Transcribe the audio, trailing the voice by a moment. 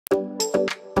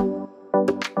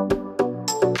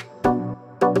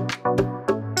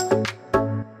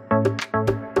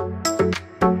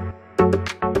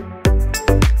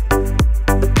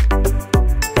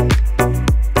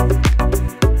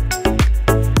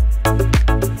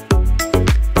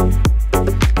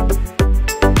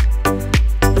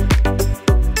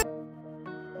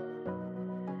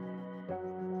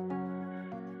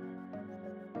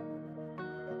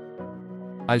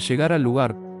Al llegar al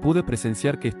lugar, pude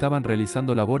presenciar que estaban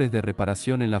realizando labores de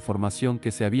reparación en la formación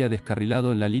que se había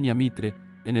descarrilado en la línea Mitre,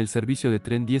 en el servicio de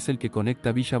tren diésel que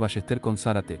conecta Villa Ballester con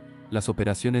Zárate. Las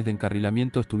operaciones de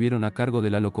encarrilamiento estuvieron a cargo de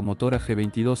la locomotora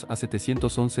G22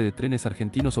 A711 de Trenes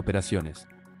Argentinos Operaciones.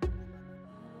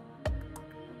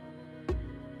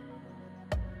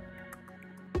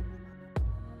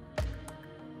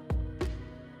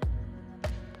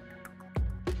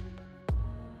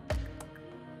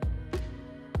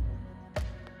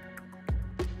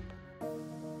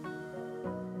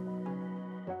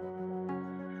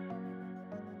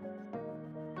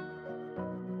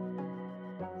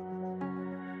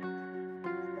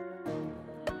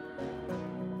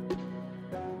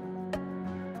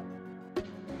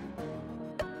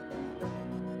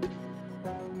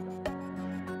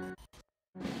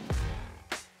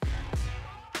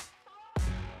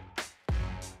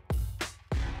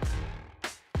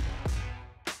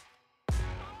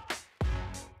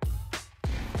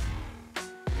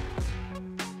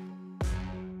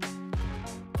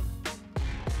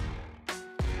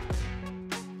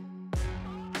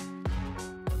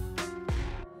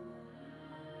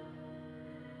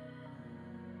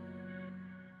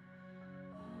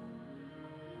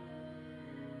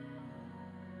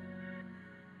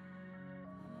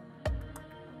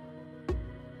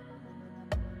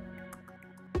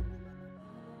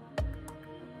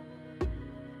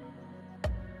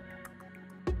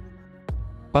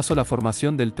 Paso la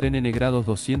formación del tren N grados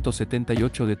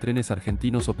 278 de Trenes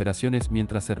Argentinos Operaciones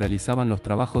mientras se realizaban los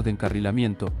trabajos de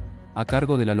encarrilamiento, a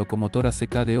cargo de la locomotora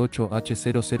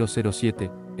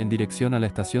CKD8H0007, en dirección a la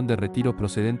estación de retiro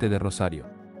procedente de Rosario.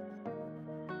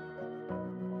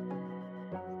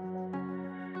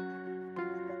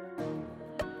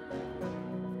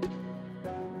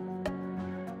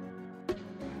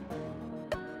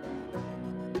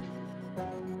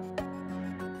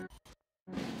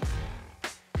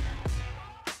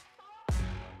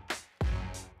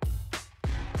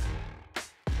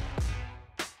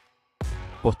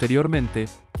 Posteriormente,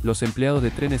 los empleados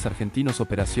de Trenes Argentinos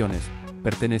Operaciones,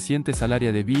 pertenecientes al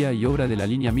área de vía y obra de la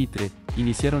línea Mitre,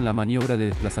 iniciaron la maniobra de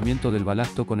desplazamiento del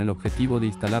balasto con el objetivo de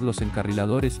instalar los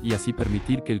encarriladores y así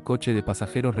permitir que el coche de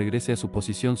pasajeros regrese a su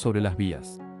posición sobre las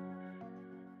vías.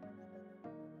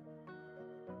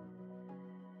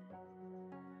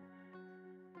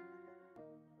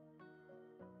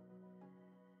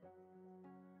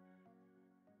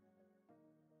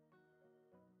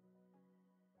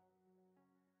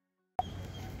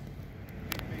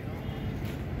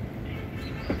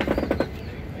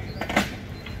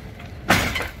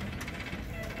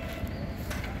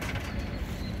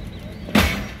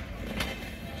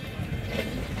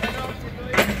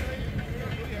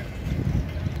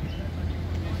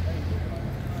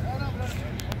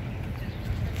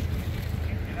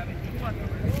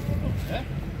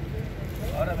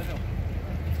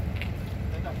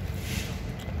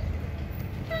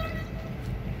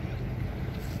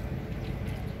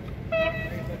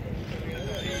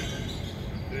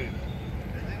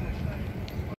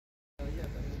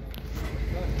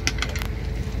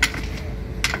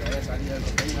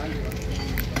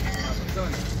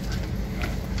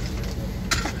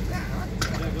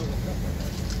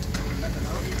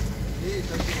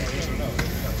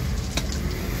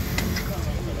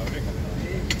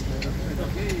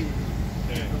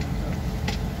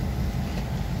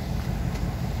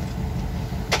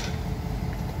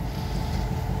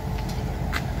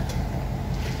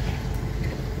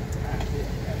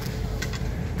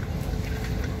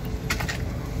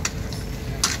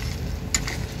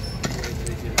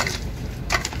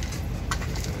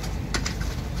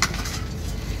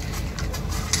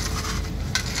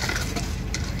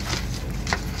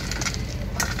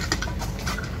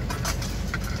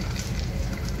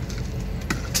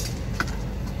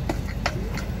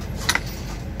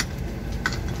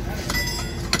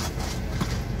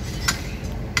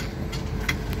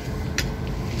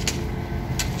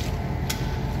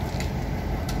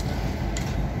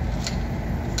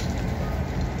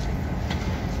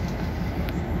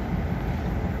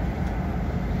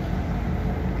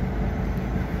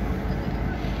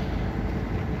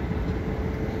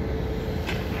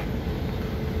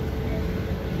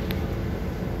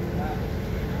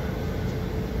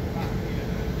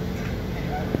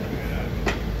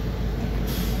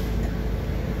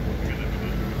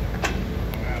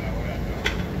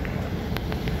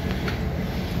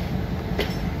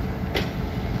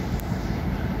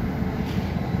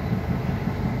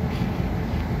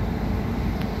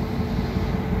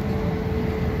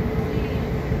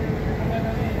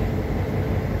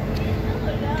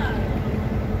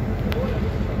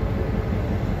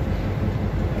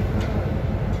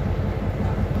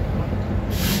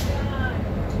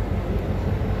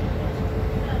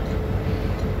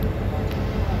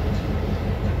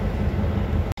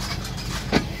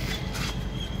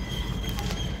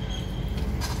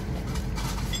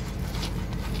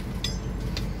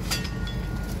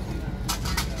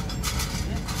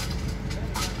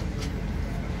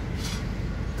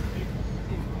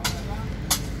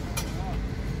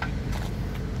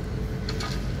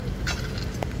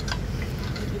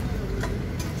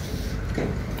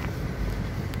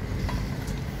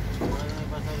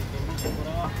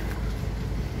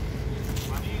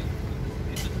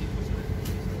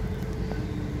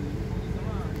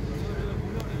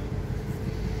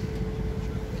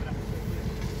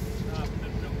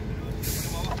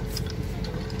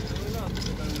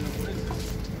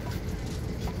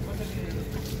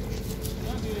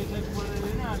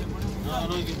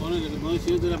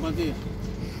 si no te la pateas.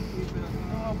 Sí, pero si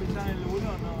no pisás en el burón,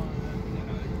 no.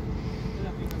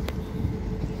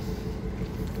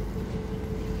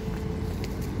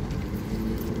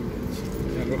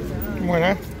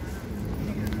 Buena.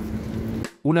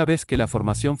 Una vez que la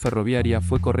formación ferroviaria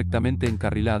fue correctamente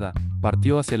encarrilada,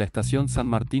 partió hacia la estación San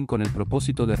Martín con el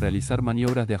propósito de realizar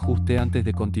maniobras de ajuste antes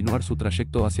de continuar su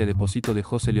trayecto hacia Depósito de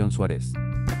José León Suárez.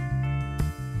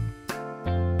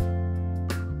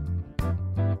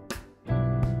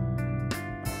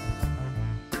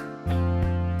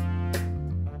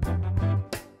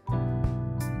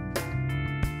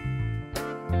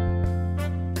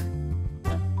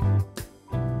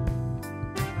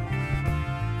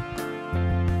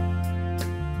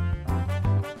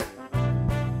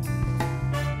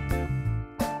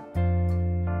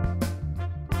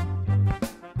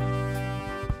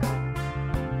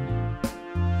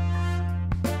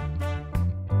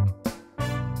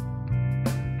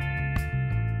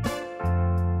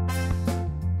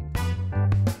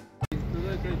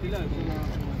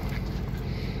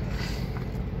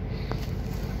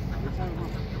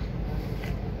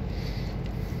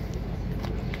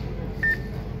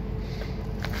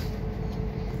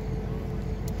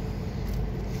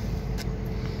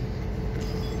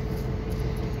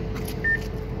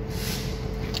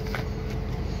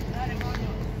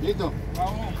 ¿Listo?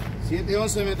 Vamos.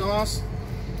 7:11 me tomás.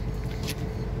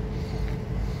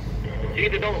 Sí,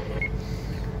 te tomo.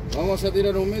 Vamos a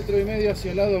tirar 1,5 metros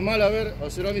hacia el lado mal, a ver,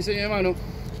 observa mi seña de mano.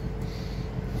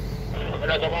 Me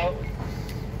lo he tomado.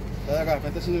 Está de acá, me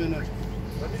está haciendo bien noche.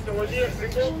 Ratito, buen día,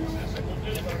 rico. Se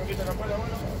cumple para que quita la pala,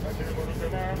 bueno. Acá se me conoce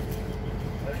más.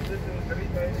 La licencia de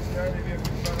cerrita de necesidad de bien.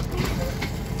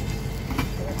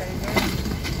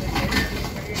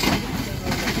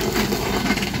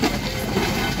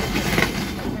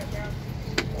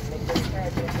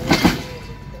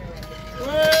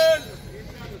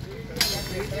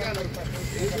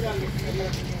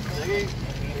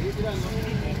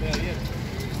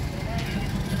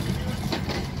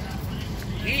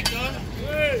 ¿Listo?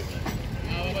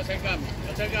 No, vamos a hacer cambio. Vamos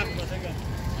a hacer cambio, vamos a hacer cambio.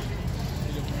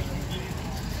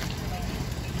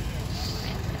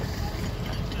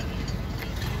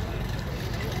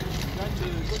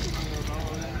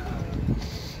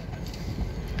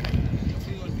 Lo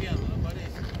estoy golpeando, no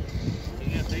parece.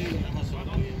 Llegué hasta ahí, nada más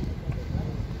solo.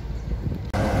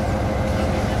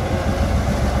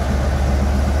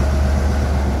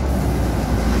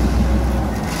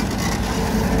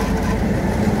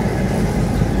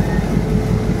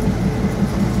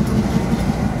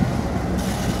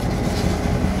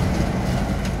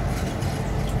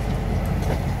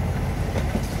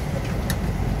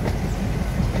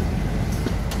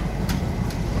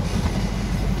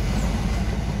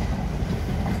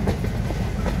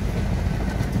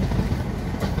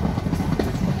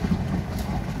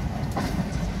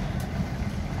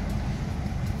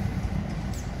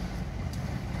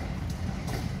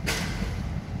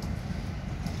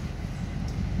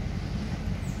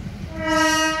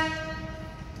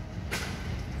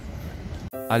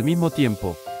 Al mismo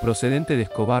tiempo, procedente de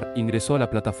Escobar, ingresó a la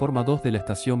plataforma 2 de la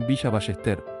estación Villa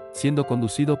Ballester, siendo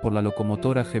conducido por la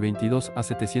locomotora G22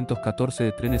 A714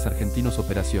 de Trenes Argentinos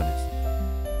Operaciones.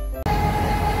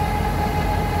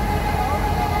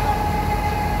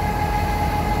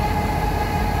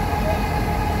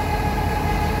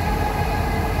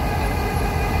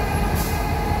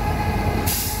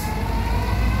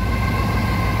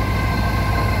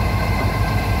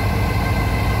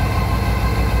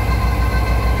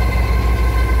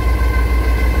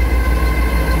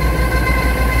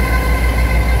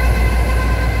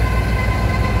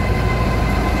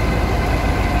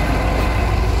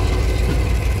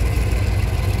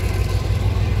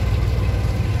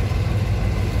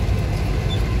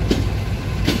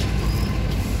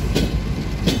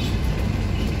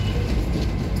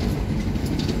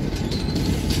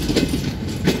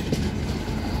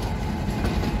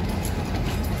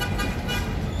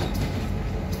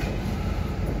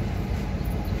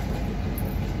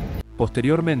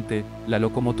 Posteriormente, la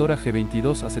locomotora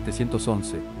G22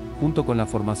 A711, junto con la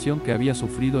formación que había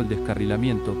sufrido el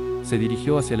descarrilamiento, se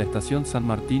dirigió hacia la estación San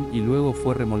Martín y luego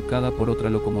fue remolcada por otra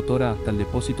locomotora hasta el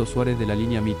depósito Suárez de la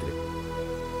Línea Mitre.